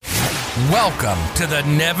Welcome to the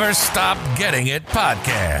Never Stop Getting It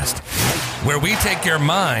podcast, where we take your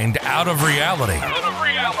mind out of reality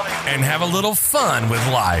and have a little fun with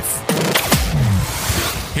life.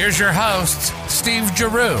 Here's your hosts, Steve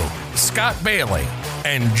Giroux, Scott Bailey,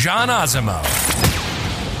 and John Osimo.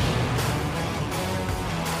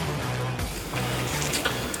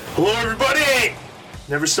 Hello, everybody.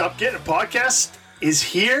 Never Stop Getting It podcast is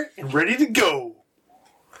here and ready to go.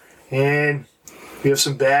 And we have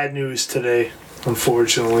some bad news today,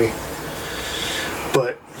 unfortunately.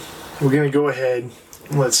 But we're going to go ahead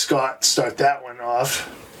and let Scott start that one off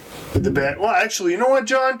with the bad. Well, actually, you know what,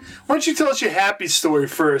 John? Why don't you tell us your happy story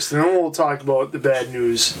first, and then we'll talk about the bad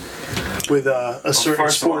news with a certain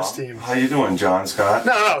sports team. How you doing, John, Scott?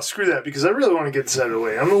 No, screw that, because I really want to get this out of the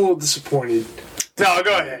way. I'm a little disappointed. No,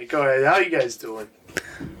 go ahead. How you guys doing?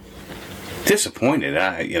 Disappointed.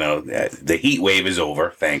 The heat wave is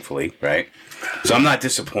over, thankfully, right? So I'm not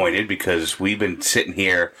disappointed because we've been sitting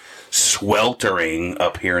here sweltering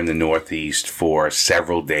up here in the Northeast for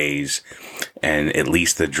several days, and at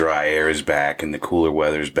least the dry air is back and the cooler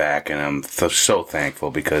weather's back, and I'm so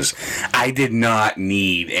thankful because I did not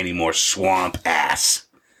need any more swamp ass.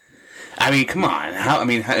 I mean, come on.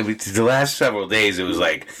 The last several days, it was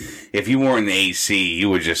like, if you weren't in the AC,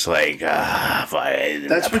 you were just like,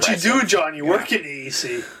 That's what you do, John. You work in the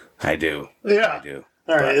AC. I do. Yeah. I do.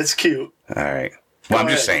 All right, that's cute. All right. Well, I'm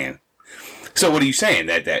just saying. So what are you saying?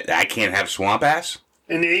 That I can't have swamp ass?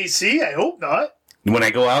 In the AC? I hope not. When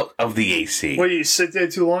I go out of the AC. What, you sit there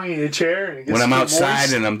too long in your chair? And it gets When I'm outside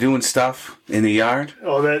moist? and I'm doing stuff in the yard?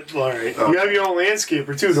 Oh, all right. You have your own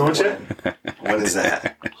landscaper too, don't you? When is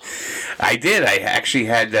that? I did. I actually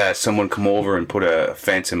had someone come over and put a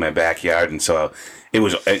fence in my backyard, and so it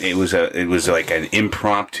was like an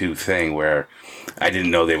impromptu thing where I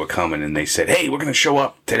didn't know they were coming, and they said, "Hey, we're gonna show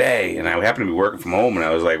up today," and I happened to be working from home, and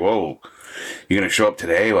I was like, "Whoa, you're gonna show up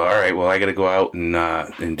today? Well, all right. Well, I got to go out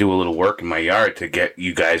and do a little work in my yard to get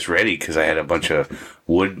you guys ready because I had a bunch of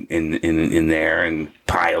wood in there and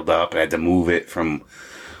piled up. I had to move it from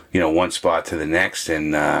one spot to the next,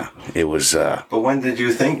 and it was. But when did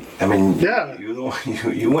you think? I mean, Yeah.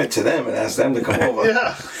 You went to them and asked them to come over.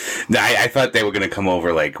 Yeah. I thought they were going to come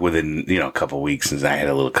over like within a couple of weeks, since I had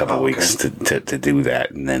a little couple of weeks to do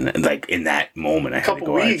that, and then like in that moment I had to Couple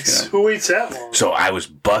go weeks. out. Who waits that long? So I was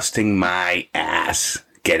busting my ass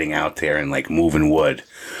getting out there and like moving wood,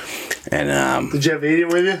 and Did you have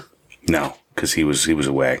Aiden with you? no, because he was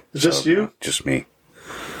away. Just you? Just me.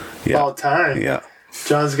 Yeah. All time. Yeah.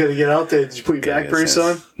 John's got to get out there. Did you put your back brace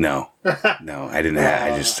on? No, I didn't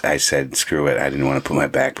have. I said screw it. I didn't want to put my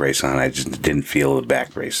back brace on. I just didn't feel the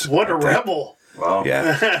back brace. What a rebel. Wow.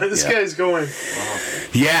 Yeah. This guy's going.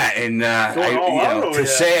 Yeah, and all out over to there.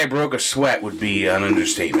 say I broke a sweat would be an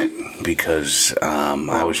understatement because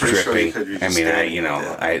I was pretty sure you dripping. could be just standing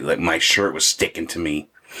like that. like my shirt was sticking to me,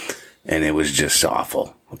 and it was just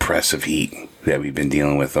awful. Oppressive heat that we've been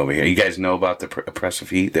dealing with over here. You guys know about the oppressive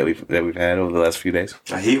heat that we've had over the last few days?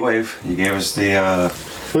 A heat wave. You gave us the.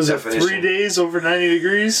 Was it definition. 3 days over 90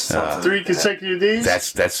 degrees? 3 consecutive days?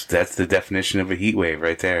 That's the definition of a heat wave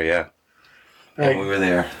right there. Yeah. Right. And we were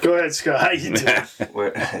there. Go ahead, Scott. How you doing?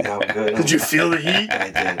 Good. Did you feel the heat?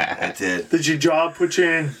 I did. Did your job put you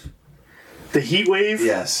in the heat wave?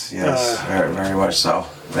 Yes. Very, very much so.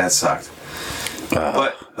 That sucked.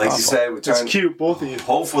 But like awful. you said, we That's turned. cute, both of you.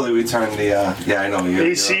 Hopefully, we turned the. I know you.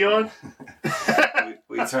 AC on?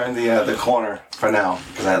 We turned the corner for now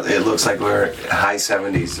because it looks like we're at high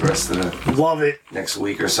 70s the rest of the Love it. next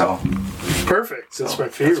week or so. Perfect. That's my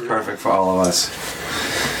favorite. That's perfect for all of us.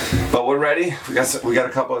 But we're ready. We got a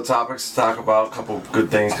couple of topics to talk about. A couple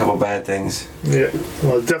good things, a couple bad things. Yeah.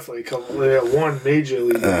 Well, definitely a couple. Yeah, one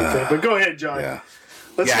majorly bad thing. But go ahead, John. Yeah.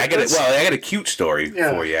 Let's, I got a cute story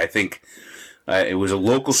for you. I think it was a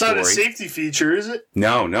local it's not story. a safety feature, is it?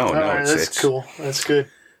 No. All right, that's cool. That's good.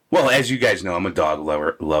 Well, as you guys know, I'm a dog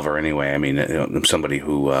lover anyway. I mean, I'm somebody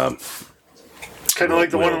who. Kind of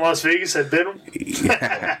like the one in Las Vegas that bit him.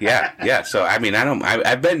 yeah. So I mean,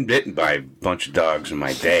 I've been bitten by a bunch of dogs in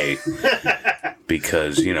my day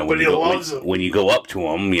because when you go up to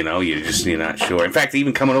them, you're not sure. In fact,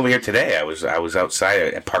 even coming over here today, I was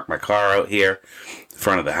outside. I parked my car out here in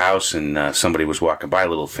front of the house, and somebody was walking by, a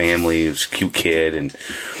little family. It was a cute kid, and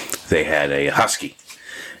they had a husky.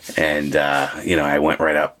 And, I went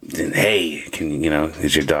right up and, hey,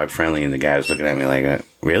 is your dog friendly? And the guy was looking at me like,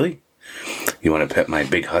 really? You want to pet my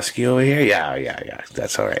big husky over here? Yeah.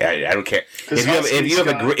 That's all right. I don't care.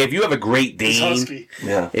 If you have a Great Dane,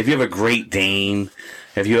 if you have a Great Dane,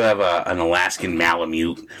 if you have an Alaskan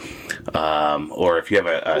Malamute, or if you have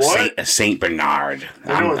a Saint Bernard,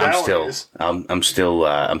 I'm still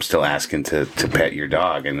asking to pet your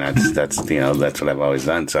dog, and that's what I've always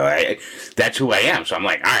done. So that's who I am. So I'm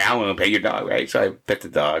like, all right, I want to pet your dog, right? So I pet the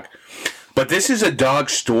dog. But this is a dog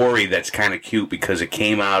story that's kind of cute because it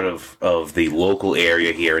came out of the local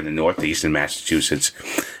area here in the Northeast in Massachusetts,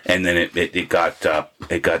 and then it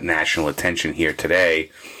got national attention here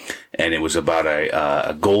today, and it was about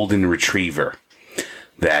a golden retriever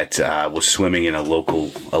that was swimming in a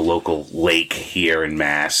local lake here in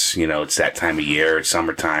Mass. It's that time of year, it's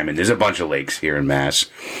summertime, and there's a bunch of lakes here in Mass,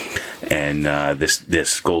 and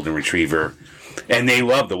this golden retriever, and they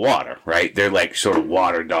love the water, right? They're like sort of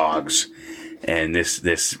water dogs. And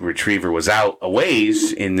this retriever was out a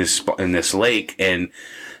ways in this lake, and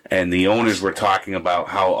the owners were talking about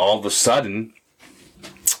how all of a sudden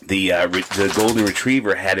the golden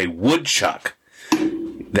retriever had a woodchuck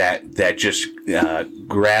that just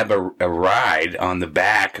grabbed a ride on the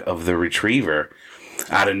back of the retriever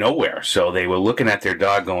out of nowhere. So they were looking at their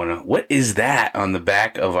dog going, what is that on the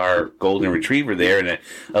back of our golden retriever there? And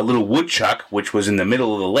a little woodchuck, which was in the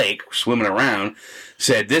middle of the lake swimming around,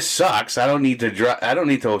 said, "This sucks. I don't need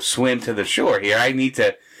to swim to the shore here. I need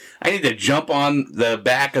to jump on the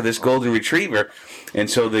back of this golden retriever." And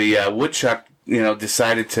so the woodchuck,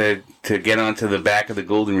 decided to get onto the back of the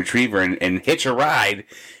golden retriever and hitch a ride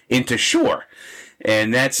into shore.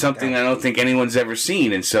 And that's something I don't think anyone's ever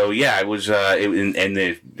seen. And so, it was, and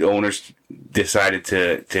the owners decided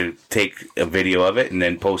to take a video of it and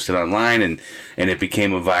then post it online, and it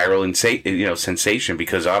became a viral sensation,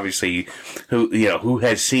 because obviously, who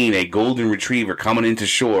has seen a golden retriever coming into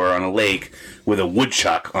shore on a lake with a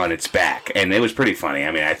woodchuck on its back? And it was pretty funny.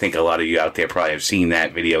 I mean, I think a lot of you out there probably have seen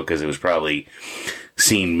that video because it was probably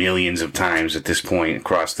seen millions of times at this point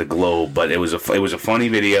across the globe. But it was a funny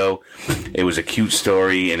video. It was a cute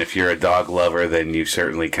story, and if you're a dog lover, then you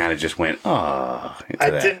certainly kind of just went, "Oh." I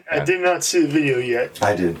did not see the video yet.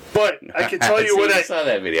 I did, but I can tell you what I saw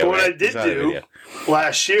that video. What I did do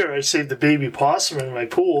last year. I saved the baby possum in my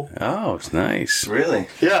pool. Oh, it's nice. Really?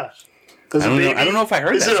 Yeah. I don't know if I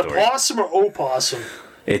heard that story. Is it a possum or opossum?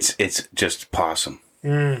 It's just possum.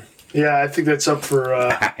 Yeah, I think that's up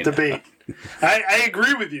for debate. I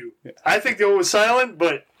agree with you. I think it was silent,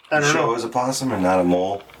 but I don't know. It was a possum and not a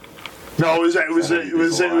mole. No, it was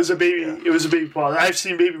a baby. Yeah. It was a baby possum. I've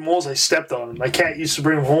seen baby moles. I stepped on them. My cat used to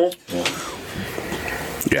bring them home.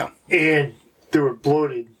 Yeah. And they were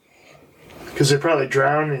bloated because they probably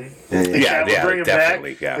drowned, and the cat would bring them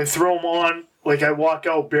back and throw them on. Like I walk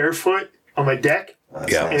out barefoot on my deck, and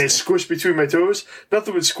it squished between my toes.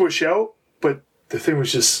 Nothing would squish out, but the thing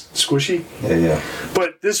was just squishy. Yeah.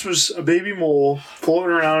 But this was a baby mole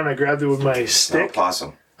floating around. I grabbed it with my stick.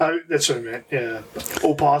 Possum. That's what I meant. Yeah.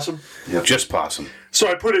 Opossum. Yep. Just possum. So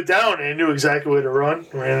I put it down, and I knew exactly where to run.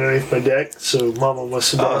 Ran underneath my deck. So Mama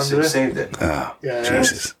must have been under so you saved it. Oh, yeah.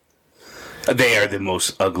 Jesus. They are the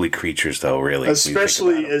most ugly creatures, though, really.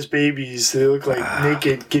 Especially as babies. They look like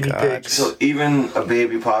naked guinea pigs. So even a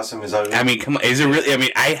baby possum is ugly? I mean, come on. Is it really? I mean,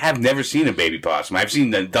 I have never seen a baby possum. I've seen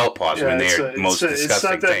the adult possum, and they are the most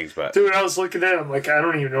disgusting things. But dude, I was looking at it, I'm like, I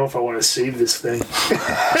don't even know if I want to save this thing.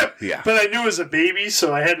 Yeah. But I knew it was a baby,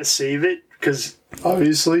 so I had to save it, because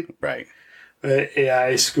obviously. Right.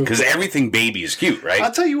 I scooped it. Because everything baby is cute, right?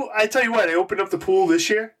 I'll tell you what, I opened up the pool this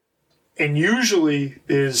year, and usually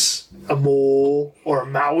there's a mole or a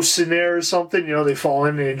mouse in there or something. They fall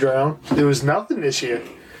in and they drown. There was nothing this year.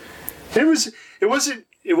 It wasn't.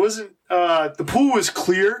 The pool was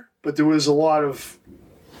clear, but there was a lot of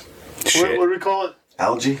what do we call it?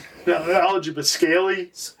 Algae. No, algae, but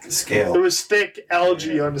scaly. Scale. There was thick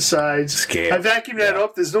algae on the sides. Scale. I vacuumed that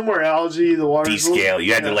up. There's no more algae. The water. Descale.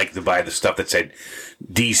 You had to buy the stuff that said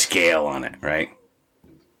descale on it, right?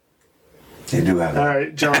 They do have that. All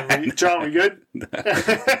right, John, we good?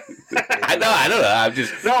 I don't know. I'm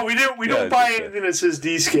just we don't buy anything that says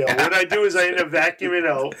descale. What I do is I end up vacuuming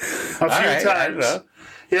out a few times.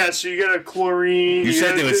 Yeah, so you got a chlorine. You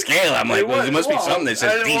said there was scale. I'm like, well, there must be something that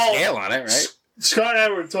says descale on it, right? Scott and I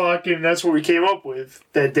were talking, and that's what we came up with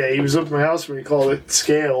that day. He was up at my house when he called it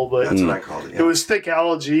scale, but that's what I called it. Yeah. It was thick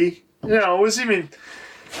algae. It was even.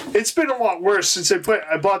 It's been a lot worse since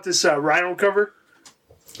I bought this rhino cover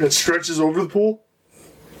that stretches over the pool.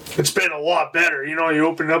 It's been a lot better. You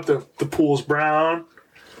open it up, the pool's brown,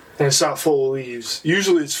 and it's not full of leaves.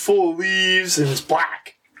 Usually it's full of leaves and it's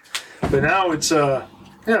black, but now it's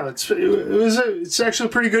it's actually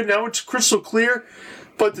pretty good. Now it's crystal clear.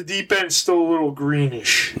 but the deep end's still a little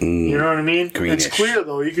greenish. You know what I mean? Greenish. It's clear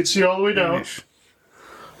though. You can see all the way down. Greenish.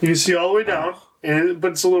 You can see all the way down,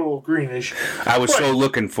 but it's a little greenish. I was so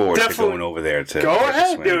looking forward to Definitely. going over there to Go to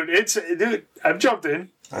ahead, swim. dude. I've jumped in.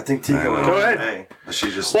 I think Tegan went Go over ahead. today, but she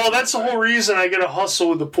just. Well, that's the whole reason I get to hustle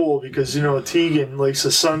with the pool because Tegan likes to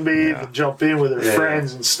sunbathe and jump in with her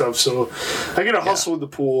friends and stuff. So I get to hustle with the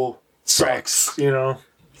pool. Sucks,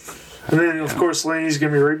 And then of course Lainey's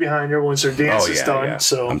gonna be right behind her once her dance is done. Yeah.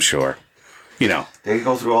 So I'm sure. They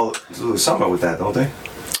go through the summer with that, don't they?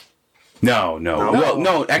 No. Well,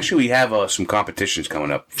 no. Actually, we have some competitions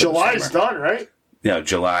coming up. For July's the summer. done, right? Yeah,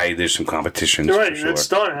 July. There's some competitions. You're right. for sure. It's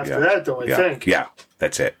done after that, though. I think. Yeah,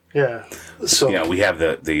 that's it. Yeah. So Yeah, we have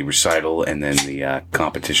the recital and then the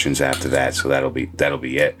competitions after that. So that'll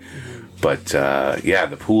be it. But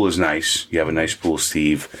the pool is nice. You have a nice pool,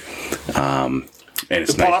 Steve. And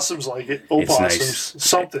it's the nice. possums like it. Old It's possums. nice.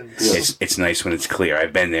 Something. It's nice when it's clear.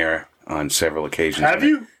 I've been there on several occasions. Have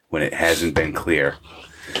you? When it hasn't been clear,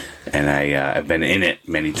 and I've been in it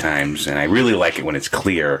many times, and I really like it when it's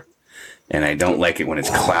clear, and I don't like it when it's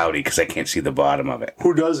cloudy because I can't see the bottom of it.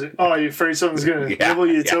 Who does it? Oh, you afraid something's gonna nibble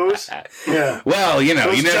your toes? Yeah. Well, you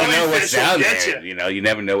Those never know what's jellyfish will down get there. ya. You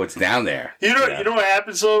never know what's down there. You know what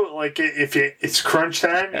happens though? Like if it's crunch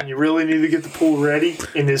time and you really need to get the pool ready,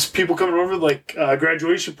 and there's people coming over, like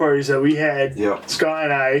graduation parties that we had. Yeah. Scott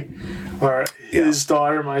and I, or his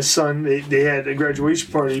daughter, my son, they had a graduation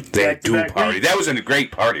party. They had dual back-to-back party. weeks. That was a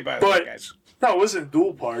great party, by the way, But- guys. No, it wasn't a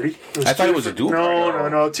dual party. I thought it was a dual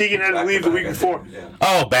party. No. Tegan had to leave the week before. Yeah.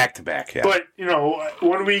 Oh, back to back. Yeah. But,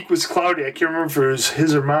 1 week was cloudy. I can't remember if it was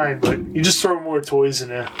his or mine, but you just throw more toys in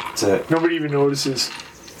there. That's it. Nobody even notices.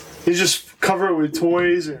 You just cover it with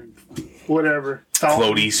toys and whatever.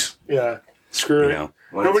 Floaties. Yeah. Screw it.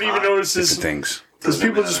 When Nobody it's even hot, notices. Different things. Because Doesn't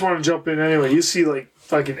people just matter. want to jump in anyway. You see, like,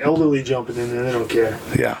 fucking elderly jumping in there. They don't care.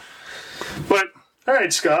 Yeah. But, all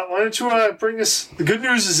right, Scott, why don't you bring us... The good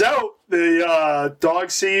news is out. The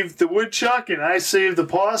dog saved the woodchuck, and I saved the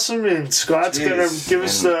possum, and Scott's going to Jeez. give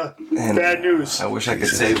us the And bad news. I wish I could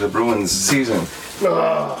save the Bruins season,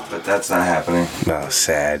 but that's not happening. Oh,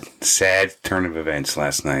 sad turn of events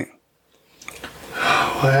last night.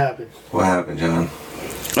 What happened? What happened, John?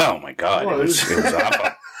 Oh my God! Oh, it was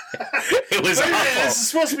awful. It was Wait a minute, awful. this is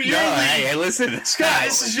supposed to be your No, league. hey, listen, Scott,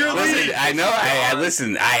 this is your listen. league. I know. I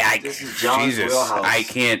listen. I This is John's Jesus. wheelhouse.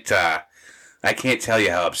 I can't tell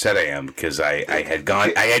you how upset I am because I had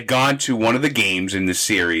gone to one of the games in the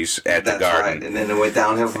series at the That's Garden. right. And then it went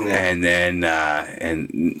downhill from there. And then,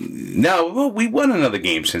 we won another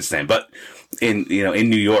game since then, but in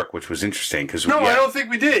New York, which was interesting because No, I don't think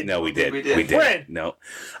we did. No, we did. we did. When? No,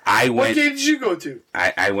 I What went. game did you go to?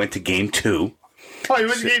 I went to game 2, Oh, you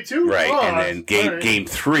went to game 2? right, Oh, and then game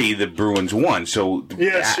 3, the Bruins won. So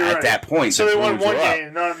Yes, you're at right. that point, So the they won Bruins one were up.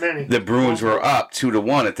 game, not many. The Bruins were up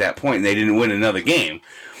 2-1 at that point, and they didn't win another game.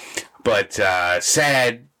 But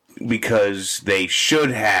sad because they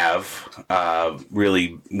should have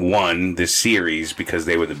really won this series because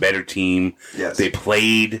they were the better team. Yes. They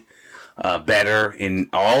played better in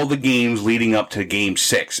all the games leading up to Game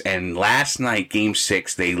 6. And last night, Game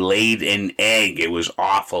 6, they laid an egg. It was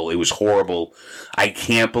awful. It was horrible. I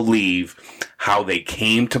can't believe how they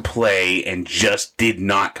came to play and just did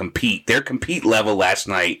not compete. Their compete level last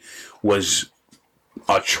night was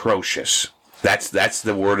atrocious. That's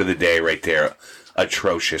the word of the day right there.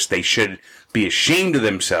 Atrocious. They should be ashamed of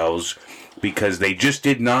themselves because they just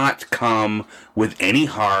did not come with any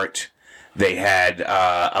heart. They had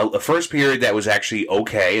a first period that was actually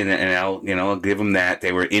okay, and I'll give them that.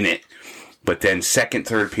 They were in it. But then second,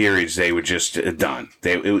 third periods, they were just done.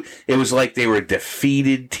 It was like they were a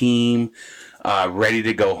defeated team, ready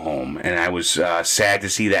to go home. And I was sad to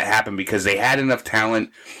see that happen because they had enough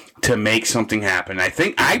talent to make something happen.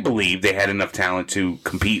 I believe they had enough talent to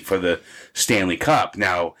compete for the Stanley Cup.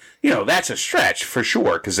 Now, that's a stretch for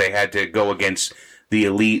sure because they had to go against the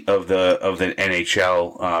elite of the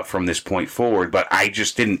NHL from this point forward. But I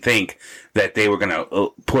just didn't think that they were going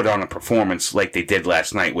to put on a performance like they did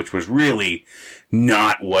last night, which was really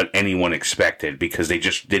not what anyone expected because they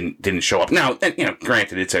just didn't show up. Now,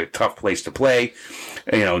 granted, it's a tough place to play.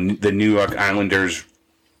 The New York Islanders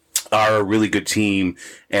are a really good team,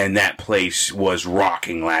 and that place was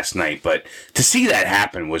rocking last night. But to see that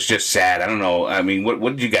happen was just sad. I don't know. I mean, what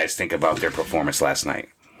did you guys think about their performance last night?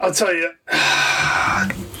 I'll tell you,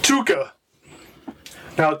 Tuukka.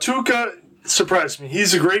 Now, Tuukka surprised me.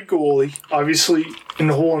 He's a great goalie, obviously, in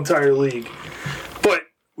the whole entire league. But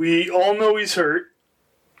we all know he's hurt.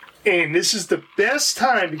 And this is the best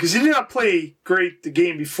time, because he did not play great the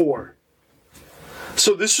game before.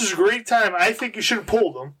 So this is a great time. I think you should have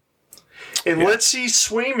pulled him. And let's see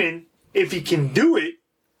Swayman, if he can do it,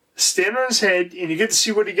 stand on his head, and you get to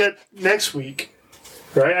see what he got next week.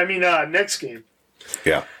 Right? I mean, next game.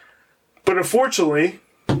 Yeah. But unfortunately,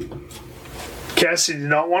 Cassidy did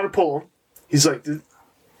not want to pull him. He's like,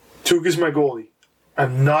 Tuukka's my goalie.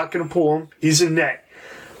 I'm not going to pull him. He's in net.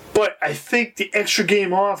 But I think the extra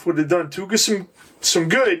game off would have done Tuukka some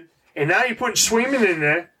good. And now you're putting Swayman in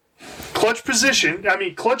there. Clutch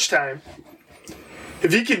time.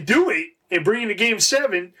 If he can do it and bring it to Game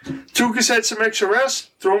 7, Tuukka's had some extra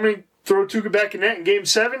rest. Throw Tuukka back in net in Game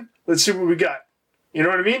 7. Let's see what we got. You know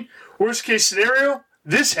what I mean? Worst case scenario,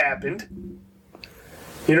 this happened.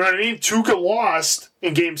 You know what I mean? Tuukka lost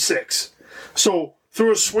in Game 6. So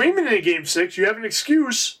throw Swayman in Game 6. You have an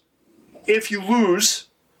excuse if you lose,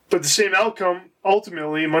 but the same outcome,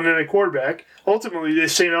 ultimately, Monday Night Quarterback, ultimately the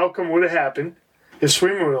same outcome would have happened if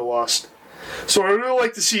Swayman would have lost. So I really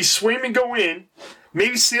like to see Swayman go in,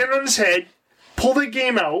 maybe stand on his head, pull the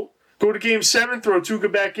game out, go to Game 7, throw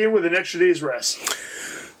Tuukka back in with an extra day's rest.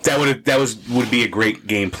 That would be a great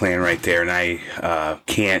game plan right there, and I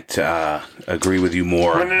can't agree with you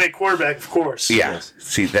more. Monday Night Quarterback, of course. Yeah,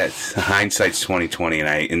 see, that's hindsight's 2020,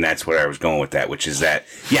 and that's where I was going with that, which is that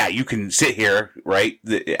you can sit here right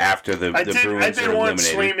after the Bruins are eliminated. I didn't want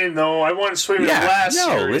Swayman though. I wanted Swayman last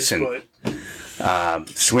year. Listen.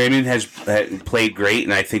 Swayman has played great,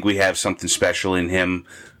 and I think we have something special in him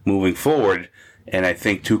moving forward. And I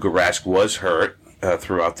think Tuukka Rask was hurt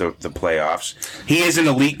throughout the playoffs. He is an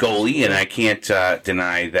elite goalie, and I can't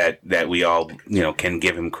deny that we all can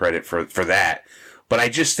give him credit for that. But I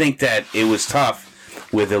just think that it was tough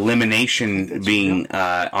with elimination being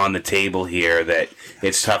on the table here, that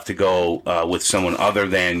it's tough to go with someone other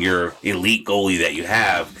than your elite goalie that you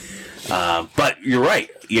have. But you're right.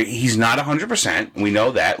 He's not 100%. We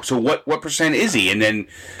know that. So what percent is he? And then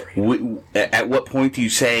at what point do you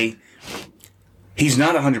say he's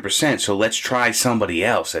not 100%? So let's try somebody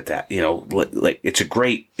else at that. Like it's a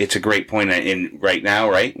great point. And right now,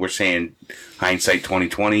 right, we're saying hindsight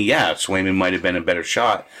 2020. Yeah, Swayman might have been a better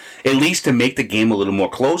shot, at least to make the game a little more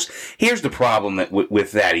close. Here's the problem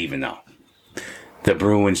with that, even though. The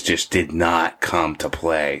Bruins just did not come to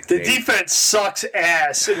play. The defense sucks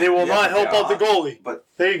ass, and they will not help out the goalie. But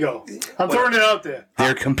there you go. I'm throwing it out there.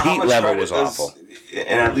 Their compete level was awful.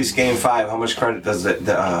 In at least Game 5, how much credit does I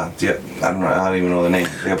don't even know the name.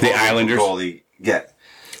 The Islanders goalie get?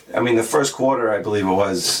 I mean, the first quarter, I believe it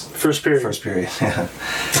was. First period. Yeah.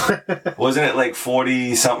 Wasn't it like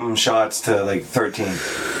 40-something shots to like 13?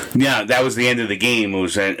 Yeah, that was the end of the game. It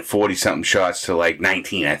was 40-something shots to like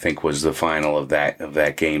 19, I think, was the final of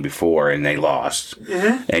that game before, and they lost.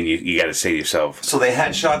 Mm-hmm. And you got to say to yourself... So they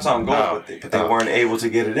had shots on goal, but they weren't able to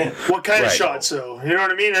get it in. What kind of shots, though? You know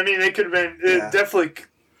what I mean? I mean, they could have been definitely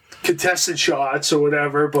contested shots or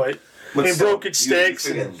whatever, but broken sticks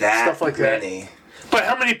and stuff like that. But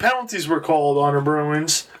how many penalties were called on the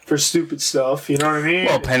Bruins for stupid stuff? You know what I mean?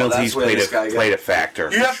 Well, penalties played a factor.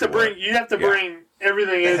 You have to bring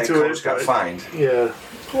everything into it. The coach got fined. Yeah.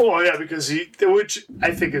 Well, yeah, because which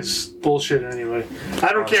I think is bullshit anyway.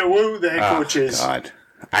 I don't care who the head coach is. God.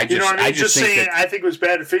 You know what I mean? Just saying I think it was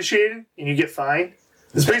bad officiating and you get fined.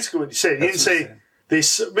 That's basically what he said. He didn't say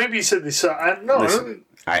maybe he said they saw. I don't know.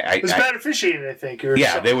 It was bad officiating, I think.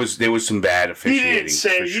 There was some bad officiating.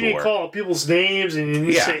 He didn't call people's names, and he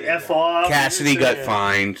didn't say F off. Cassidy got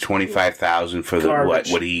fined $25,000 for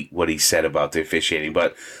what he said about the officiating.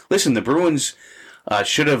 But listen, the Bruins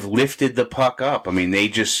should have lifted the puck up. I mean, they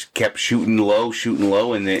just kept shooting low,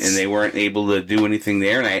 and they weren't able to do anything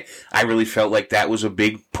there. And I really felt like that was a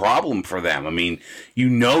big problem for them. I mean,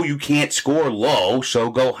 you can't score low,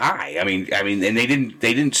 so go high. I mean, and they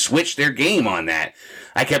didn't switch their game on that.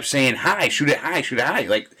 I kept saying high, shoot it high.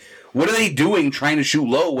 Like, what are they doing trying to shoot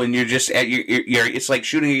low when you're just it's like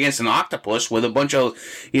shooting against an octopus with a bunch of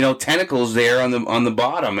tentacles there on the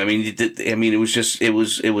bottom. I mean, it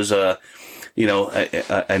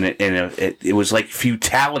was like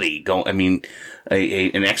futility.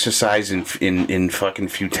 An exercise in fucking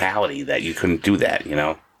futility that you couldn't do that. You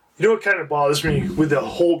know what kind of bothers me with the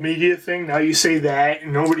whole media thing? Now you say that,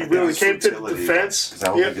 and nobody really came to the defense.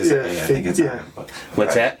 I think it's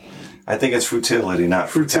What's that? I think it's futility,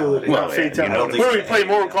 not fatality. Well, fatality. What do we play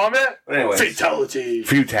Mortal Kombat? But anyway,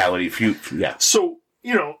 Fatality. Yeah. So,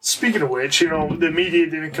 speaking of which, the media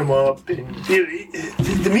didn't come up. And,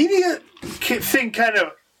 the media thing kind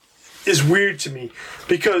of is weird to me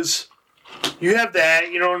because you have that,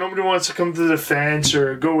 nobody wants to come to the defense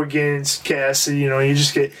or go against Cassidy, you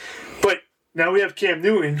just get... But now we have Cam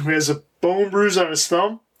Newton, who has a bone bruise on his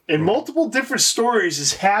thumb, and multiple different stories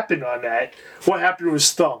has happened on that. What happened to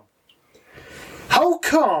his thumb? How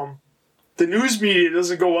come the news media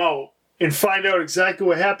doesn't go out and find out exactly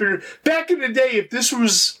what happened. Back in the day, if this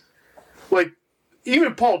was like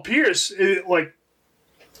even Paul Pierce,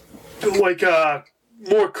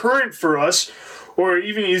 more current for us, or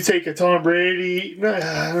even you take a Tom Brady.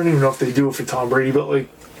 I don't even know if they do it for Tom Brady, but like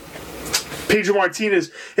Pedro Martinez,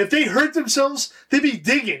 if they hurt themselves, they'd be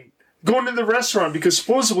digging, going to the restaurant because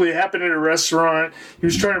supposedly it happened at a restaurant. He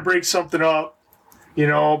was trying to break something up,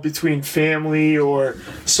 between family, or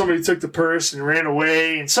somebody took the purse and ran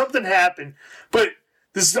away and something happened. But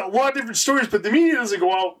there's a lot of different stories, but the media doesn't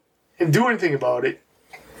go out and do anything about it.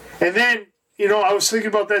 And then, I was thinking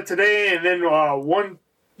about that today, and then one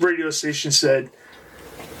radio station said,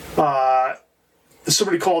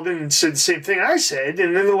 somebody called in and said the same thing I said,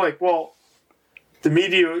 and then they're like, well, the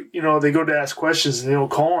media, they go to ask questions and they don't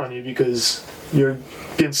call on you because you're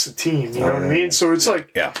against the team, you know what I mean? So it's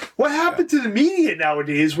like, what happened to the media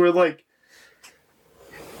nowadays where, like,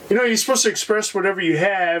 you're supposed to express whatever you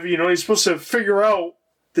have, you're supposed to figure out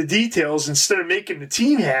the details instead of making the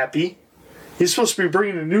team happy. You're supposed to be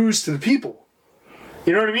bringing the news to the people.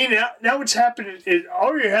 You know what I mean? Now it's happening. It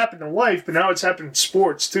already happened in life, but now it's happening in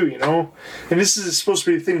sports too, And this is supposed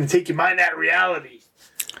to be the thing to take your mind out of reality.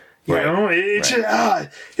 It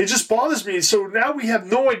just bothers me. So now we have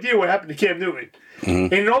no idea what happened to Cam Newton.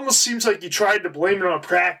 And it almost seems like you tried to blame it on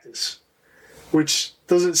practice, which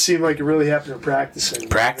doesn't seem like it really happened in practice anymore.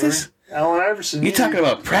 Practice? Allen Iverson. You talking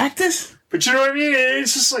about practice? But you know what I mean?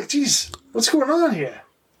 It's just like, geez, what's going on here?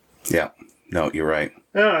 Yeah. No, you're right.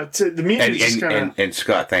 The media just kind of... And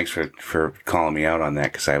Scott, thanks for calling me out on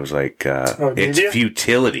that, because I was like, it's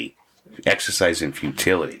futility. Exercise in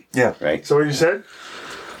futility. Yeah. Right? So what you said?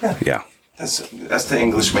 Yeah. That's the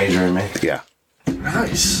English major in me. Yeah.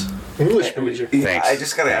 Nice. English major. Thanks. I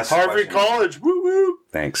just got to ask Harvard College. Woo woo.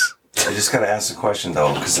 Thanks. I just got to ask a question,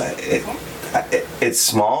 though, because it's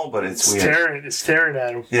small, but it's weird. It's tearing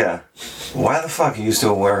at him. Yeah. Why the fuck are you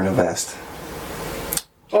still wearing a vest?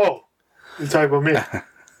 Oh, you're talking about me.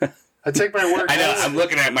 I take my work. I know. I'm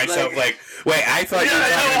looking at myself like, wait, I thought you were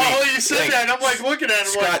talking to me. You said that, and I'm like looking at him.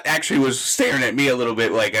 Scott actually was staring at me a little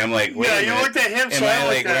bit. Like, I'm like, wait a minute. You looked at him. Am I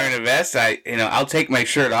like wearing a vest? I'll take my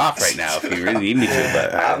shirt off right now if you really need me to.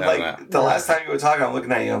 But I'm like, the last time you were talking, I'm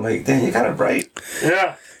looking at you. I'm like, damn, you're kind of bright.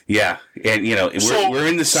 Yeah. Yeah, and we're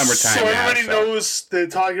in the summertime. So everybody knows they're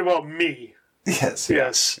talking about me. Yes.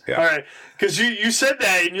 Yeah. All right. Because you said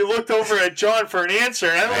that and you looked over at John for an answer,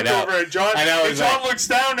 and I looked over at John. I know. And John looks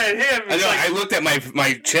down at him. I know. I looked at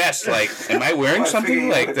my chest like, am I wearing something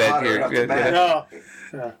like that here? No.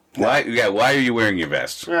 Why? Yeah. Why are you wearing your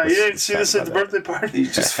vest? You didn't see this at the birthday party.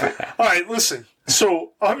 All right. Listen.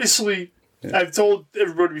 So obviously, I've told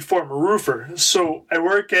everybody before, I'm a roofer. So I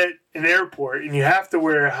work at an airport, and you have to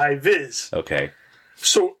wear a high vis. Okay.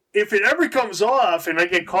 So if it ever comes off and I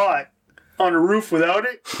get caught on the roof without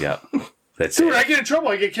it, Dude, I get in trouble.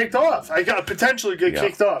 I get kicked off. I got potentially get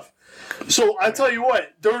kicked off. So I tell you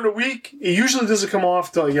what, during the week, it usually doesn't come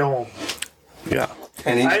off till I get home. Yeah.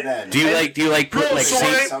 And even then, do you like put like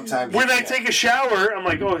sometimes when I take a shower, I'm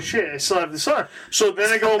like, oh shit, I still have this on. So then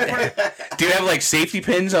I go and put it. Do you have like safety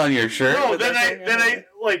pins on your shirt? No, then I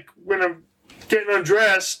like when I'm getting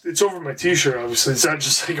undressed, it's over my t-shirt. Obviously, it's not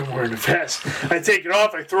just like I'm wearing a vest. I take it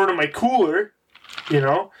off. I throw it in my cooler.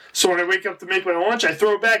 So when I wake up to make my lunch, I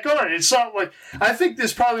throw it back on. It's not like, I think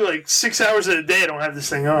there's probably like 6 hours of the day I don't have this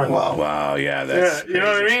thing on. Wow, yeah, that's you know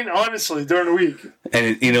what I mean? Honestly, during the week.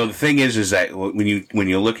 And the thing is that when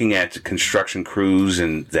you're looking at construction crews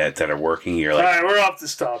and that are working, you're like, all right, we're off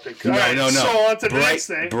this topic. No. So on to the next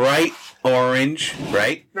thing. Bright orange,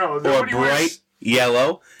 right? No, or bright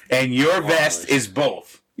yellow, and your vest is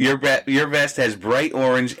both. Your vest has bright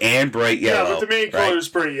orange and bright yellow. Yeah, but the main color is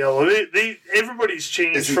bright yellow. Everybody's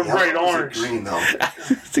changed from bright orange. Is it green, though?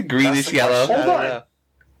 It's a greenish yellow. Hold on.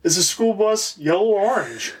 Is a school bus yellow or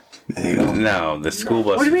orange? There you go. No, the school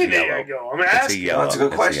bus What do you mean is yellow. there you go? I'm asking. That's a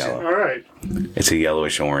good question. All right. It's a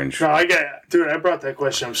yellowish orange. No, I brought that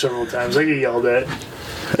question up several times. I get yelled at.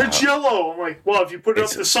 It's yellow. I'm like, well, if you put it up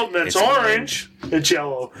to something that's orange, it's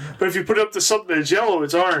yellow. But if you put it up to something that's yellow,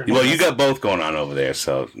 it's orange. Well, you got both going on over there,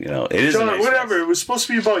 so, it is John, a nice whatever. vest. It was supposed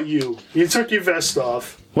to be about you. You took your vest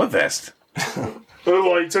off. What vest?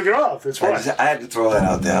 Well, you took it off. That's why. I had to throw that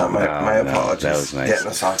out there. My apologies. That was nice. Getting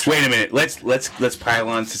us off. Wait a minute. Let's pile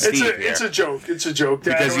on to Steve here. It's a joke. It's a joke.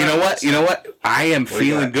 Because you know what? I am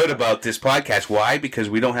feeling good about this podcast. Why?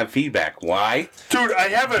 Because we don't have feedback. Why? Dude, I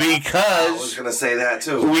have I was Because going to say that,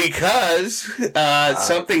 too. Because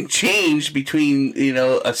something changed between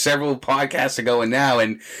several podcasts ago and now,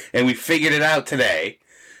 and we figured it out today.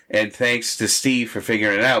 And thanks to Steve for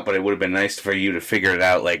figuring it out, but it would have been nice for you to figure it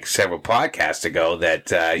out like several podcasts ago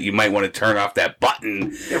that you might want to turn off that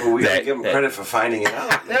button. Yeah, but we gotta give him credit for finding it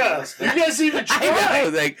out. Yeah, you guys even tried. I know,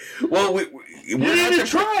 like, well, we're You didn't even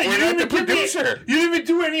try. We're You not didn't the even give me- producer. You didn't even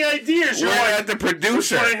do any ideas. We're You're not like, the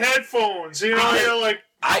producer. my headphones. You know, you're like,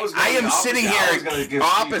 I am sitting I was gonna here give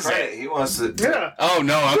Steve credit. opposite. He wants to. yeah. Oh,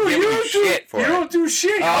 no, I'm Dude, giving you don't shit for you it. don't do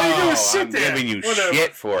shit. All you do is sit I'm there. giving you Whatever.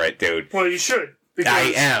 shit for it, dude. Well, you should. Because I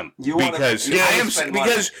am You wanna- because you I wanna am spend money.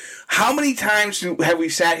 because how many times have we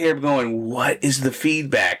sat here going, "What is the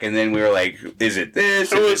feedback?" And then we were like, "Is it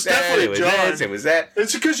this? It Is was it that? definitely It was John. this. It was that."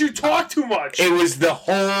 It's because you talk too much. It was the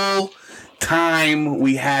whole time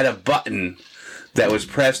we had a button that was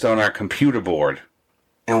pressed on our computer board.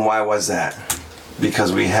 And why was that?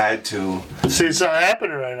 Because we had to. See, it's not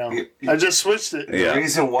happening right now. I just switched it. Yeah. The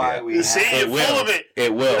reason why Yeah. we You had. see, It you're will. full of it.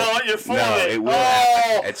 It will. You know what? You're full No, of it. it will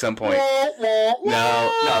happen at some point.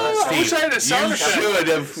 No, that's I wish I had a sound You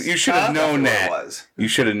effect. should have known That's that. what it was. You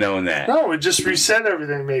should have known that. No, it just reset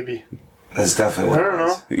everything, maybe. That's definitely I what don't it know.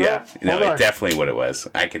 was. Yeah, no, Hold on. it's definitely what it was.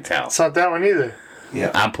 I can tell. It's not that one either.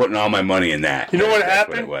 Yeah. I'm putting all my money in that. You know what That's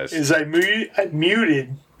happened? it was. Is I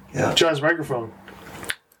muted Yeah. John's microphone.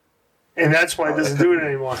 And that's why it doesn't that do could it be.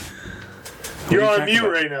 anymore. are You're you on talking mute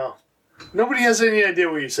about? right now. Nobody has any idea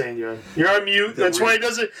what you're saying, John. You're on mute. That's why it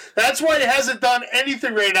doesn't. That's why it hasn't done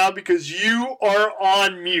anything right now, because you are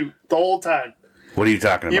on mute the whole time. What are you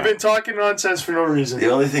talking about? You've been talking nonsense for no reason. The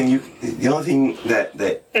only thing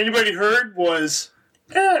that Anybody heard was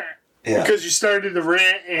yeah. because you started the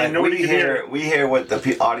rant and Like nobody we could hear. we hear what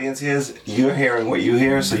the audience hears. You're hearing what you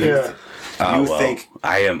hear, so you Yeah. Oh, well, think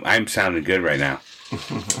I'm sounding good right now.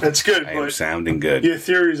 That's good, I am but sounding good. your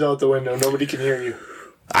theory's out the window. Nobody can hear you.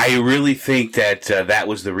 I really think that that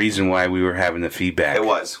was the reason why we were having the feedback. it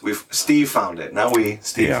was. Steve found it. Not we.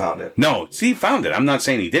 Steve Yeah. found it. No, Steve found it. I'm not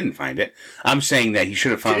saying he didn't find it. I'm saying that he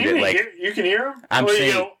should have found Can it. you, Like you can hear him? I'm Or you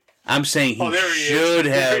saying, go, I'm saying he Oh, there he is. should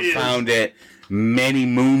There have he is. found it many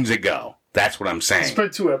moons ago. That's what I'm it's saying. been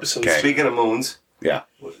 2 episodes. Okay. Speaking of moons, Yeah,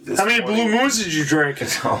 this How many morning- blue moons did you drink?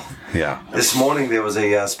 yeah. This morning there was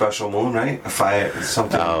a special moon, right? A fire,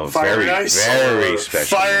 something. Oh, Fire very, and ice? very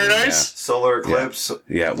special. Fire and moon, ice? Solar eclipse.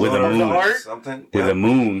 Yeah, with a lunar moon. eclipse, Something. With yeah. a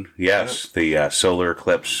moon, yes, the solar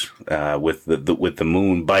eclipse with the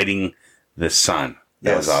moon biting the sun.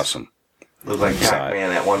 That was Yes. awesome. Looked like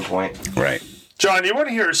Pac-Man at one point. Right. John, you want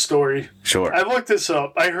to hear a story? Sure. I looked this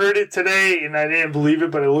up. I heard it today and I didn't believe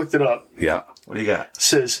it, but I looked it up. Yeah. What do you got? It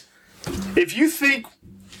says, if you think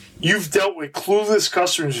you've dealt with clueless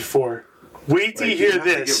customers before, wait till you Wait, hear have to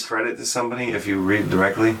give this. credit to somebody if you read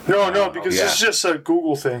directly. No, because Yeah. it's just a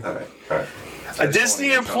Google thing. All right. A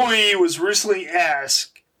Disney employee was recently asked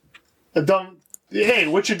hey,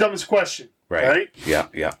 what's your dumbest question? Right. Yeah.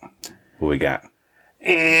 Yeah. What we got?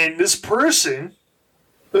 And this person,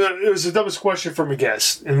 it was the dumbest question from a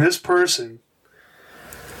guest, and this person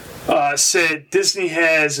said Disney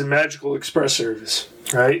has a Magical Express service,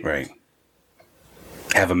 right? Right.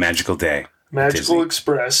 Have a magical day. Magical Disney.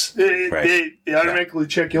 Express. Right. They automatically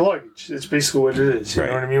check your luggage. That's basically what it is. You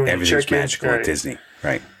know what I mean? When you Everything's check in. magical at Right. Disney.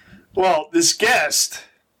 Right. Well, this guest,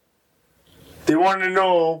 they wanted to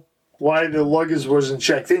know why the luggage wasn't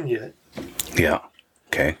checked in yet. Yeah.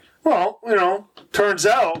 Okay. Well, turns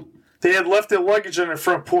out they had left their luggage on their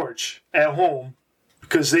front porch at home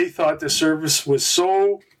because they thought the service was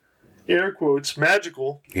so, air quotes,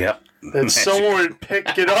 magical Yep. that someone would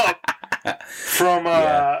pick it up from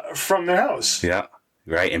their house. Yeah.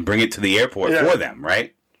 Right. And bring it to the airport Yeah. for them.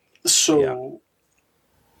 Right. So,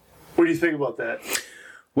 what do you think about that?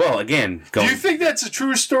 Well, again, Do you think that's a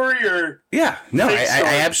true story or? Yeah, no, Fake I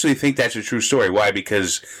story? absolutely think that's a true story. Why?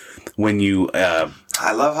 Because when you,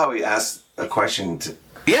 I love how he asked a question.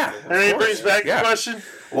 yeah, And then he brings back Yeah. the question.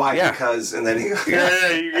 Why? Yeah. Because, and then he.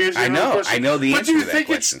 Yeah, you guys I know know. the question. I know the But answer do you to that think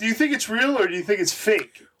question. do you think it's real or do you think it's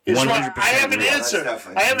fake? Is 100% I have an real. answer. That's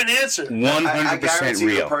definitely I have an answer. 100% guarantee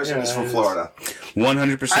real. the person is Yeah, from it is. Florida.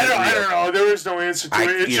 100% I real. don't know. There is no answer to I- it.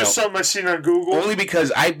 It's you just know, something I seen on Google. Only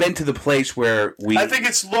because I've been to the place where we. I think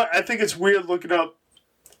it's weird looking up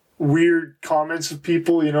weird comments of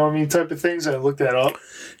people, you know what I mean, type of things. I looked that up.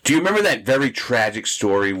 Do you remember that very tragic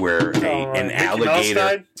story where an Mickey Mouse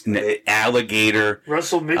died? alligator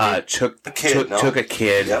Russell Mickey. took kid, no? took a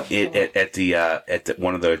kid Yep. at the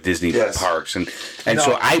one of the Disney Yes. parks, and No.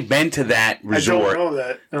 so I've been to that I resort. don't know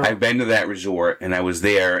that. No. I've been to that resort, and I was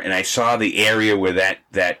there, and I saw the area where that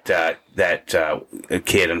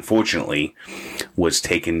kid, unfortunately, was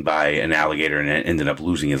taken by an alligator and ended up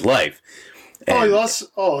losing his life. Oh, he And- lost.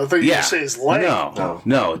 Oh, I thought you were going to say his leg.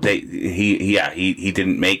 No. He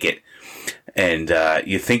didn't make it. And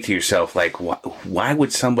you think to yourself, like, why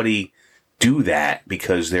would somebody do that?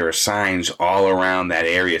 Because there are signs all around that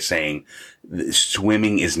area saying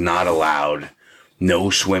swimming is not allowed. No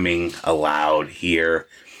swimming allowed here.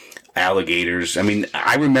 Alligators. I mean,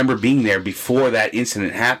 I remember being there before that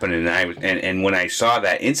incident happened, and when I saw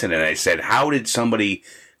that incident, I said, how did somebody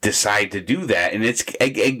decide to do that? And it's,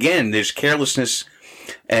 again, there's carelessness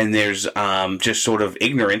and there's just sort of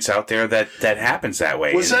ignorance out there that happens that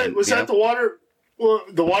way. Was that the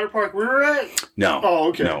water park we were at? No. Oh,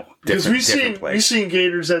 okay. No. Because we seen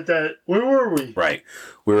gators at that. Where were we? Right.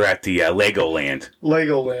 We were at the Legoland.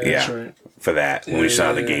 Legoland. Yeah. That's right. For that, when we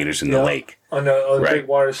saw the gators in the lake. On the Right. big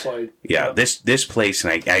water slide. Yeah, this place,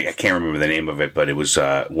 and I can't remember the name of it, but it was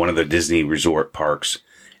one of the Disney resort parks,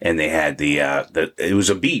 and they had it was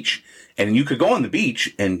a beach, and you could go on the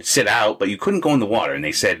beach and sit out, but you couldn't go in the water, and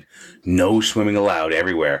they said no swimming allowed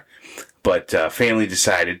everywhere. But family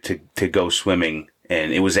decided to go swimming,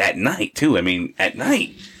 and it was at night too. I mean, at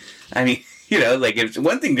night. I mean, like it's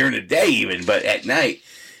one thing during the day even, but at night.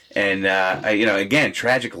 And, again,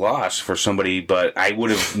 tragic loss for somebody, but I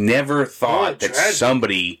would have never thought that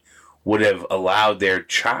somebody would have allowed their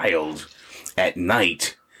child at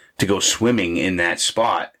night to go swimming in that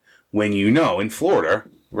spot when in Florida,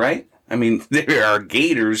 right? I mean, there are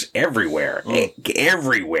gators everywhere,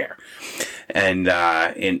 everywhere. And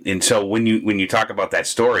so when you talk about that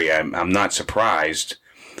story, I'm not surprised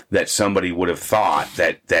that somebody would have thought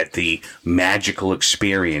that the magical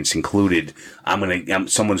experience included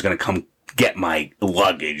someone's gonna come get my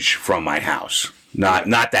luggage from my house.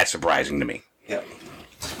 Not that surprising to me. Yeah.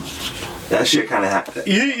 That shit kind of happened.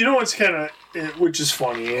 You know what's kind of, which is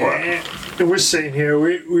funny. And we're sitting here.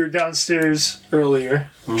 We were downstairs earlier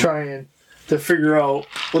trying to figure out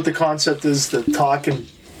what the concept is to talking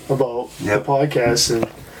about the podcast, and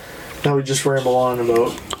now we just ramble on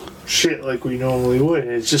about shit like we normally would,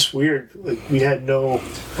 and it's just weird. Like we had no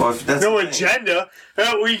agenda.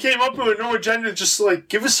 We came up with no agenda, just like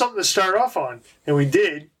give us something to start off on, and we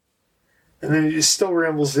did. And then it still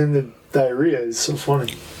rambles into diarrhea. It's so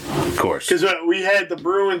funny. Of course, because we had the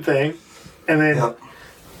Bruin thing, and then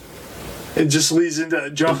it just leads into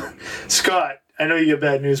John Scott. I know you got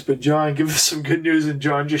bad news, but John, give us some good news, and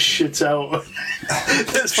John just shits out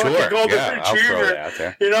this fucking golden retriever. I'll throw it out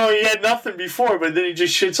there. He had nothing before, but then he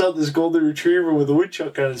just shits out this golden retriever with a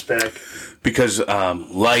woodchuck on his back. Because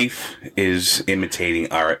life is imitating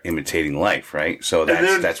life, right? So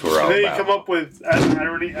that's what we're all about. And then you come up with I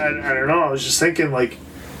don't know. I was just thinking like,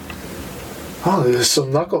 there's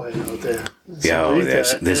some knucklehead out there.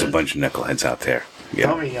 There's a bunch of knuckleheads out there.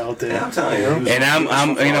 Dummy out there. Yeah, I'm telling you. And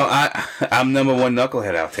I'm number one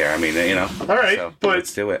knucklehead out there. I mean, All right, so but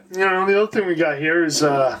let's do it. The other thing we got here is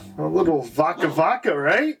a little vodka,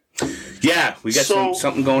 right? Yeah, we got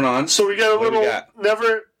something going on. So we got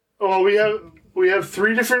we have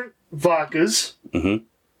 3 different vodkas. Mm-hmm.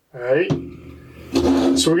 All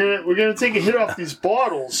right. So we're gonna take a hit off these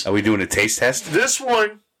bottles. Are we doing a taste test? This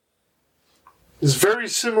one is very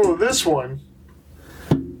similar to this one.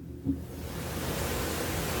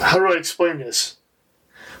 How do I explain this?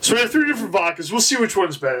 So we have 3 different vodkas. We'll see which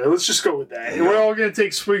one's better. Let's just go with that. And we're all going to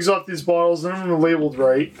take swigs off these bottles. None of them are labeled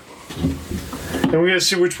right. And we're going to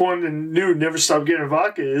see which one the new Never Stop Getting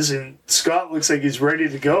Vodka is. And Scott looks like he's ready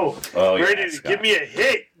to go. Ready to give me a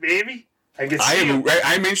hit, baby.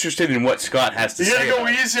 I'm interested in what Scott has to say. You got to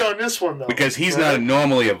go easy on this one, though. Because he's not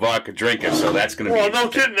normally a vodka drinker, so that's going to be... Well, no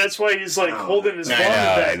kidding. That's why he's holding his bottle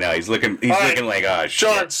back. I know. He's looking like, oh, shit.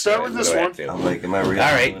 John, start with this one. I'm like, am I really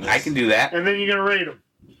all right, I can do that. And then you're going to rate them.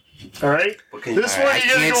 All right? This one, I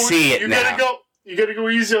can't see it now. You got to go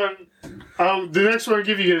easy on... the next one I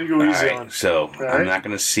give you got to go easy on. So I'm not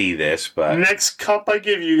going to see this, but... The next cup I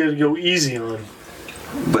give you got to go easy on.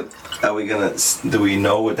 But are we going to... Do we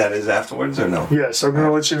know what that is afterwards or no? Yes, I'm going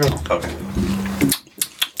to let you know. Okay.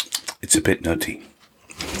 It's a bit nutty.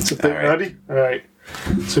 It's a bit nutty? All right.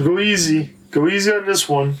 So go easy. Go easy on this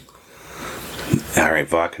one. All right,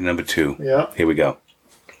 vodka number 2. Yeah. Here we go.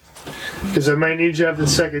 Because I might need you to have the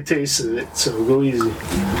second taste of it, so go easy.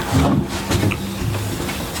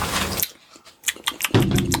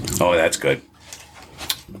 Oh, that's good.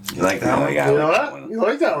 You like that one? You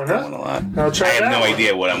like that one, huh? That one a lot. I'll try I have that no one.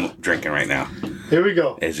 idea what I'm drinking right now. Here we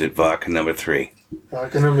go. Is it vodka number 3?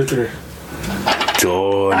 Vodka number 3.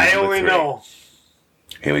 Door I number only 3. know.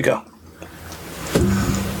 Here we go.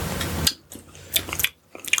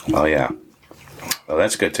 Oh, yeah. Well,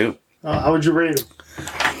 that's good, too. How would you rate them?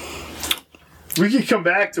 We can come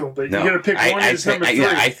back to them, but No, you're going to pick one as number 3.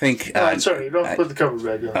 I think... sorry, you don't have to put the cover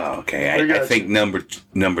back on. Oh, okay. I think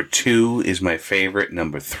number 2 is my favorite.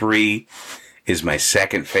 Number 3 is my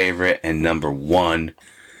second favorite, and number 1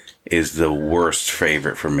 is the worst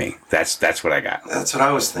favorite for me. That's what I got. That's what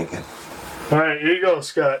I was thinking. All right, here you go,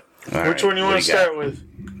 Scott. All Which right, one you what want do to you start with?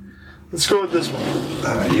 Let's go with this one.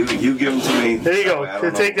 All right, you give them to me. There you go. I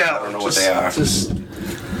don't Take know, that I don't one. know what they are. Just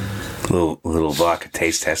Little vodka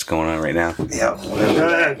taste test going on right now. Yeah. go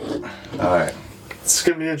ahead. All right. It's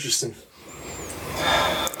gonna be interesting.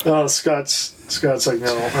 Oh, Scott's like,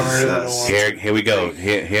 no, I really don't want. Here we go.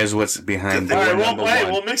 Here's what's behind All door right, number well, hey,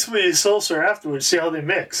 1. we'll mix with the seltzer afterwards. See how they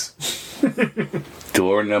mix.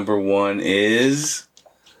 Door number 1 is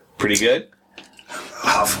pretty good.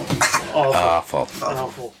 Awful. Awful. Awful.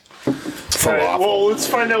 Awful. Full All right, awful. well, let's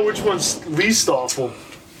find out which one's least awful.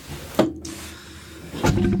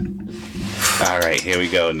 All right, here we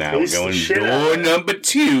go. Now we're Taste the going shit out door of it. number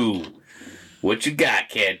 2. What you got,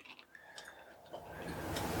 kid?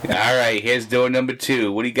 All right, here's door number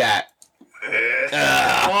 2. What do you got? Oh,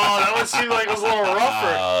 that one seemed like it was a little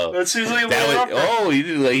rougher. That seems like a little rougher. He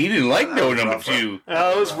didn't like door number 2.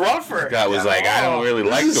 It was rougher. Guy was like, I don't really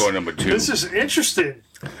This like is- door number 2. This is interesting.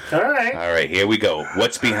 All right. All right, here we go.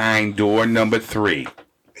 What's behind door number 3?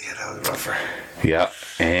 Yeah, that was rougher. Yep,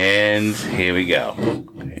 and here we go.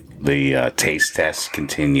 The taste test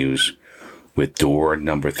continues with door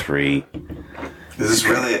number 3. Is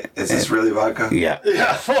this really vodka? Yeah.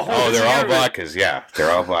 Yeah. Oh, they're all vodkas. Yeah,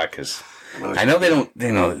 they're all vodkas. I know they don't.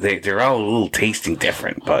 They're all a little tasting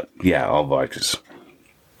different, but yeah, all vodkas.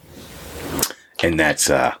 And that's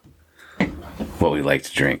what we like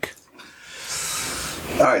to drink.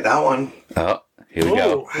 All right, that one. Oh, here we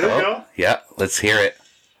go. Here we go. Yeah, let's hear it.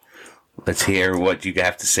 Let's hear what you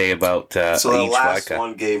have to say about So the each last vodka.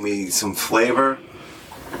 one gave me some flavor,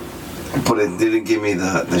 but it didn't give me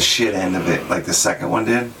the shit end of it like the second one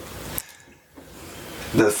did.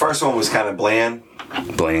 The first one was kind of bland.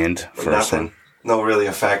 Bland first Nothing. one. No really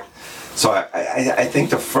effect. So I think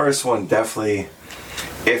the first one definitely,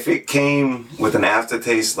 if it came with an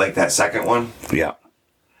aftertaste like that second one, Yeah.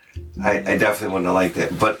 I definitely wouldn't have liked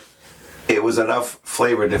it. But it was enough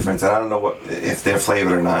flavor difference. And I don't know if they're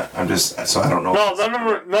flavored or not. I don't know. No, none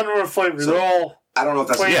of them are flavored. They're all I don't know if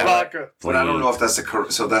that's plain Yeah. vodka. But I don't know if that's the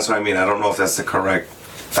correct. So that's what I mean. I don't know if that's the correct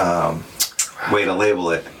way to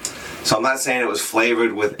label it. So I'm not saying it was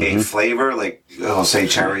flavored with a flavor, like I'll say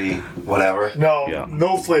cherry, whatever. No, Yeah.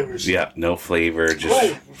 no flavors. Yeah, no flavor, just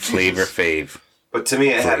Oh, flavor fave. But to me,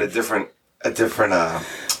 it had a different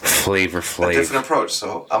Flavor flavor. approach.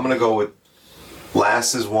 So I'm gonna go with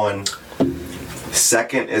last is one,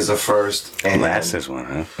 second is a first, and Last is one,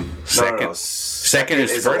 huh? no, Second. no, no. Second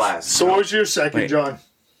is the first? last. So what was your second, Wait. John?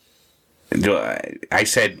 I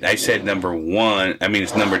said number 1. I mean,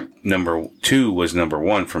 it's number 2 was number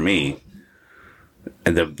 1 for me,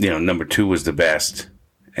 and number 2 was the best,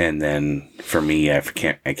 and then for me, I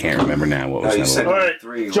can't remember now what was No, you number said- 1. All right,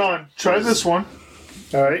 Three John, try this one.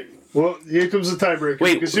 All right. Well, here comes the tiebreaker.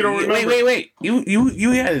 Wait, because you don't remember. wait!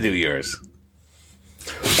 You had to do yours.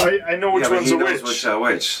 I know which Yeah, but one's he a knows which.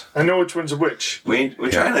 which. I know which one's a which. We're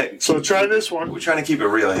trying to. So try this one. We're trying to keep it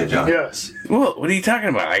real here, John. Yes. Well, what are you talking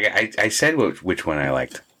about? I said which one I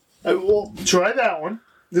liked. Well, try that one.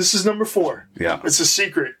 This is number 4. Yeah. It's a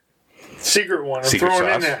secret one. I'm Secret throwing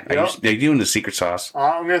sauce. in there. Are Yep. you doing the secret sauce?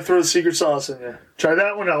 I'm gonna throw the secret sauce in there. Try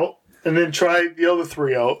that one out, and then try the other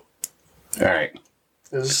 3 out. All right.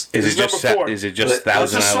 This Is is it just number 4. is it just That's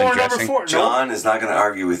Thousand That's a Island sore number dressing? 4. No. John is not going to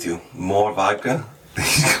argue with you. More vodka,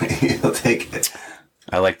 he'll take it.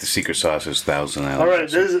 I like the secret sauce as Thousand Island. All right,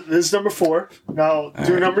 dressing. this is number 4. Now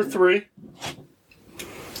do right. number 3.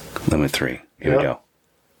 Limit 3. Here we Yep.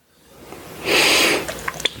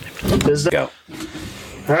 go. There's Go.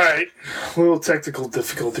 All right, a little technical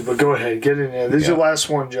difficulty, but go ahead, get in there. This is your Yeah. last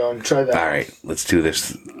one, John. Try that. All right, let's do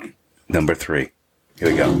this. Number 3. Here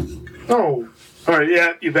we go. Oh, all right.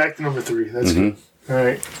 Yeah, you're back to number 3. That's good. Mm-hmm. All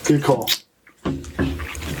right, good call.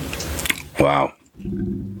 Wow.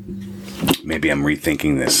 Maybe I'm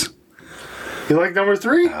rethinking this. You like number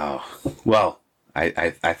 3? Oh, well,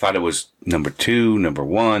 I thought it was number 2, number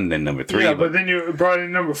 1, then number 3. Yeah, but then you brought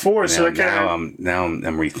in number 4, so I can't. now I'm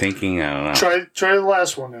rethinking. I don't know. Try the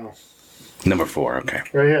last one now. Number 4. Okay.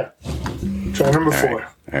 Right here. Try number All 4. right.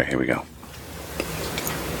 All right. Here we go.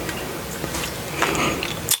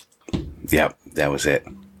 Yep, that was it.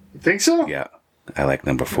 You think so? Yeah, I like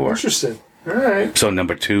number 4. Interesting. All right. So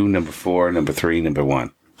number 2, number 4, number 3, number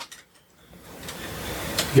 1.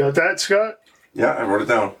 You got that, Scott? Yeah, I wrote it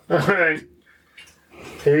down. All right.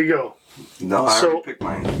 Here you go. No, I So- already picked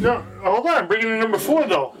mine. No, hold on. I'm bringing in number 4,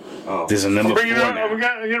 though. Oh, There's a number 4 Bringing in, I'm now.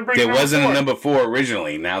 gonna bring There in wasn't a 4. number 4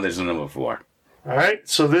 originally. Now there's a number 4. All right.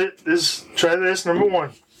 So this try this number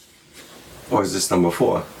 1. or is this number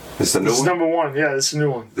 4? This is the new This is one? number one. Yeah, this is a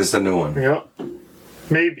new one. This is the new one. Yep.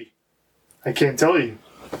 Maybe. I can't tell you.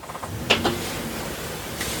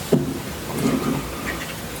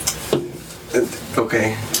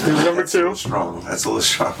 Okay. Here's number That's a little two. strong. That's a little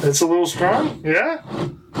strong. It's a little strong. Yeah.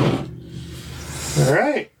 All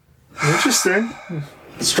right. Interesting.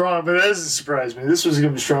 Strong, but that doesn't surprise me. This was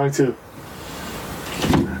going to be strong too.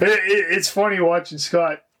 It's funny watching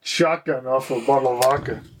Scott shotgun off a bottle of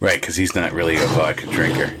vodka. Right, because he's not really a vodka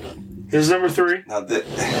drinker. Here's number three. Now,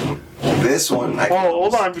 this one, I Oh,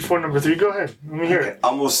 hold on before number three. Go ahead. Let me hear can it.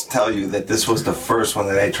 almost tell you that this was the first one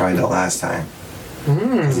that I tried the last time.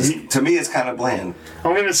 To me, it's kind of bland.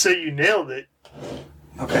 I'm going to say you nailed it.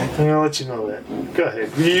 Okay. I'm going to let you know that. Go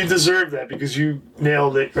ahead. You deserve that because you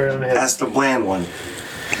nailed it right on the head. That's the bland one.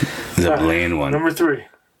 The All right, bland one. Number three.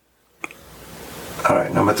 All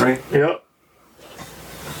right, number three. Yep.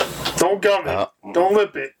 Don't gum it. Don't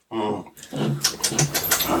lip it.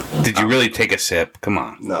 Did you really take a sip? Come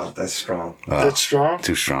on. No, that's strong. That's strong.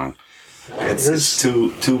 Too strong. It's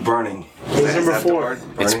too burning. Here's number that the four. word?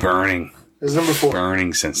 It's Burning? burning. There's number four.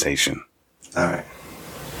 Burning sensation. All right.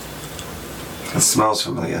 It smells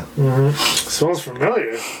familiar. Smells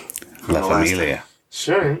familiar. La the last Familia.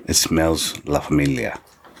 Shouldn't. It smells La Familia.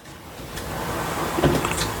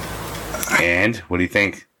 And what do you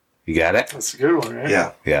think? You got it? That's a good one, right?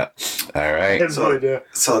 Yeah. Yeah. All right. Everybody do.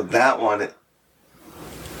 So that one, it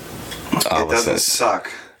All of a doesn't sudden,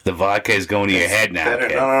 suck. the vodka is going to your head now, Better,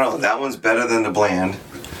 kid. no. That one's better than the bland.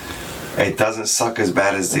 It doesn't suck as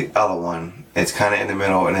bad as the other one. It's kind of in the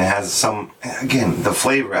middle, and it has some. Again, the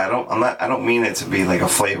flavor. I don't mean it to be like a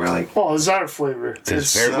flavor. Like Oh, it's not a flavor.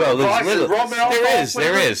 There's very well. There's vodka, little. rubbing alcohol There is.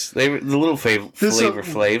 flavor. There is. The little flavor. This is a-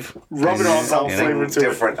 Flav. Rubbing there's alcohol something flavor to it.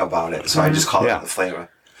 different about it. So I just call Yeah. it the flavor.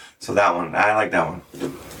 So that one, I like that one.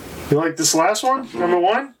 You like this last one? Number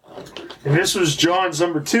one? And this was John's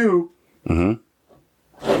number two. Mm-hmm.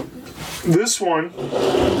 This one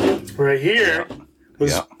right here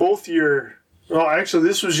was Yeah. both your. Well, actually,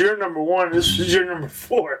 this was your number one. This was your number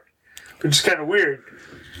four, which is kind of weird.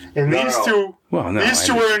 And No, these no. two, Well, no. these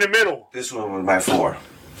two were in the middle. This one was my 4.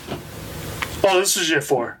 Oh, this was your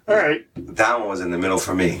 4. All right, That one was in the middle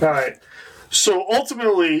for me. all right. So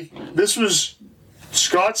ultimately, this was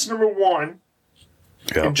Scott's number 1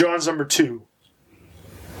 Yeah. and John's number 2.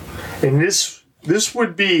 And this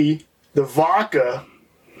would be the vodka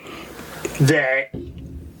that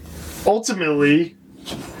ultimately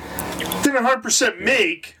didn't 100%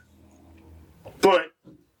 make, but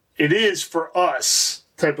it is for us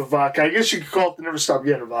type of vodka. I guess you could call it the Never Stop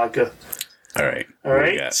Getting vodka. All right. All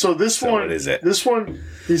right. So this one, what is it? This one,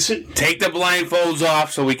 you see, Take the blindfolds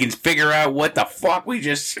off so we can figure out what the fuck we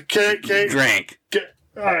just okay, drank.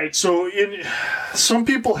 all right. So some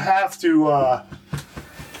people have to.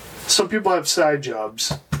 Some people have side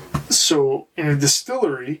jobs. So in a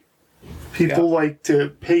distillery, people like to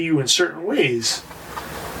pay you in certain ways.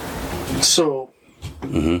 So,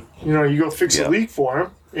 you know, you go fix a leak for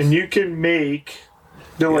them, and you can make.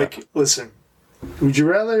 They're like, listen, would you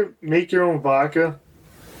rather make your own vodka,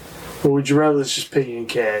 or would you rather just pay you in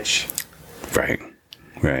cash? Right.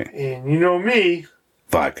 Right. And you know me,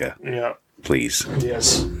 Vodka, yeah, please.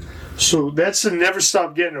 yes. So that's the Never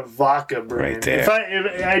Stop Getting a vodka brand. Right there. If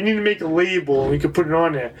I need to make a label, and we could put it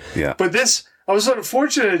on there. Yeah. But this, I was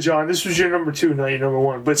unfortunate, John. This was your number 2, not your number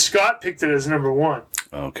 1. But Scott picked it as number 1.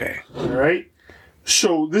 Okay. All right.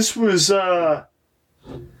 So this was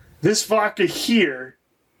this vodka here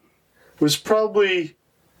was probably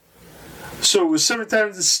it was 7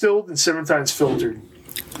 times distilled and 7 times filtered.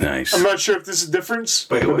 Nice. I'm not sure if this is a difference.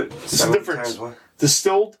 Wait, but what? It's a 7 difference. times what?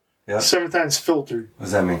 Distilled, Yeah. 7 times filtered. What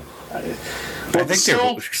does that mean? I think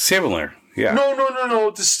distilled, they're similar. Yeah.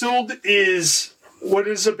 No. Distilled is what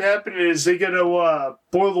ends up happening is they gotta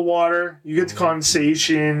boil the water. You get the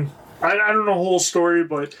condensation. I don't know the whole story,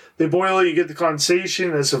 but they boil it. You get the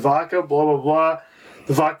condensation. That's the vodka. Blah blah blah.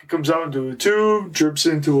 The vodka comes out into a tube, drips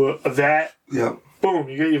into a vat. Yep. Boom,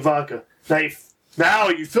 you get your vodka. Now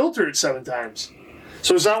you filter it 7 times.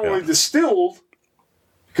 So it's not only distilled,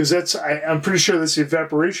 because I'm pretty sure that's the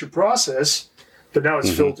evaporation process, but now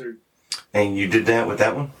it's filtered. And you did that with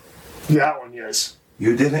that one? That one, yes.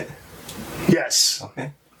 You did it? Yes.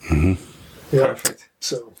 Okay. Yeah. Perfect.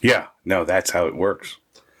 So Yeah. No, that's how it works.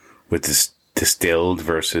 With this distilled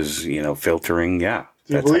versus, filtering. Yeah.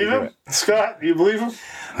 do you That's how believe do him? Scott, do you believe him?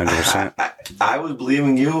 100%. I was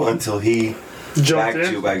believing you until he Jumped backed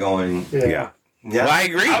in? you by going, Yeah. yeah. Well, I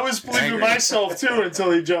agree. I was believing myself too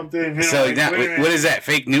until he jumped in. You know, So like, now, wait a minute. what is that?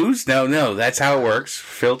 Fake news? No. That's how it works.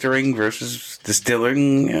 Filtering versus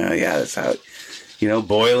distilling. Yeah, that's how.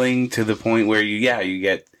 Boiling to the point where you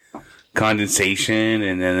get condensation,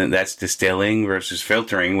 and then that's distilling versus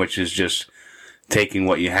filtering, which is just taking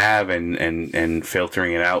what you have and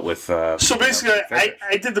filtering it out with. So basically,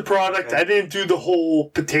 I did the product. I didn't do the whole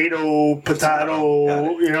potato.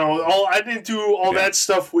 I didn't do all that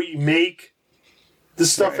stuff. What you make the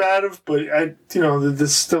stuff out of, but the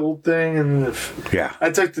distilled thing, and I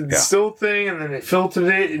took the distilled thing, and then I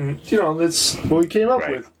filtered it, and that's what we came up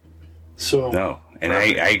with. So no, and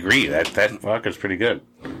I agree that vodka's pretty good.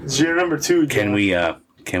 It's your number 2. John.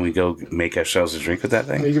 Can we go make ourselves a drink with that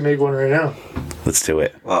thing? We can make one right now. Let's do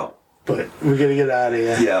it. Wow. But we gotta get out of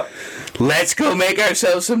here. Yeah. Let's go make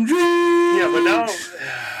ourselves some drinks. Yeah, but now,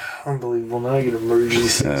 unbelievable. Now I get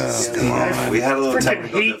emergencies. Come on. We had a little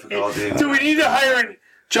technical difficulty. Dude, we need to hire.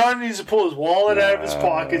 John needs to pull his wallet out of his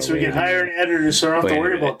pocket so we can hire an editor, so I don't have to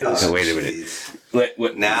worry about this. Wait a minute.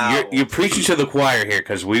 Now you're preaching to the choir here,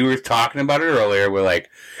 because we were talking about it earlier. We're like,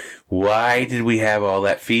 why did we have all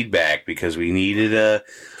that feedback? Because we needed a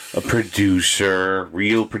producer,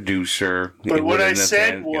 real producer. But what I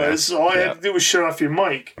said was, all I had to do was shut off your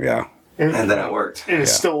mic. Yeah. And then it worked. And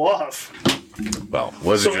it's still off. Well,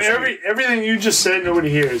 wasn't just everything you just said, nobody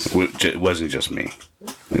hears. It wasn't just me.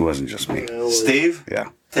 It wasn't just me. Steve?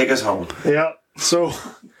 Yeah. Take us home. Yeah. So,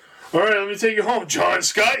 all right, let me take you home. John,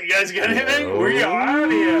 Scott, you guys got anything? We are out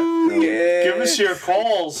of here. Yeah. Give us your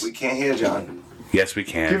calls. We can't hear John. Yes, we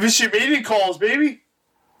can. Give us your meeting calls, baby.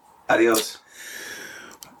 Adios.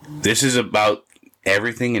 This is about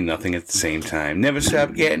everything and nothing at the same time. Never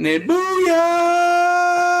stop getting it. Booyah!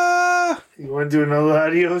 You want to do another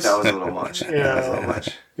adios? That was a little much. Yeah. That was a little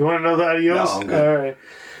much. You want another adios? No, I'm good.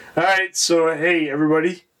 All right. So, hey,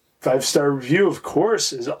 everybody. 5-star review, of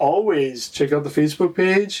course, as always. Check out the Facebook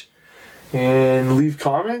page and leave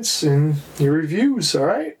comments and your reviews, all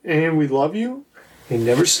right? And we love you and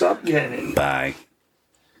never stop getting it. Bye.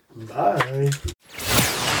 Bye.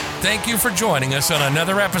 Thank you for joining us on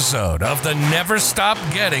another episode of the Never Stop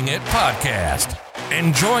Getting It podcast.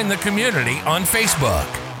 And join the community on Facebook,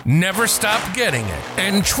 Never Stop Getting It,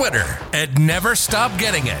 and Twitter at Never Stop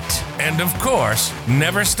Getting It. And of course,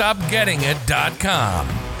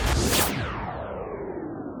 NeverStopGettingIt.com.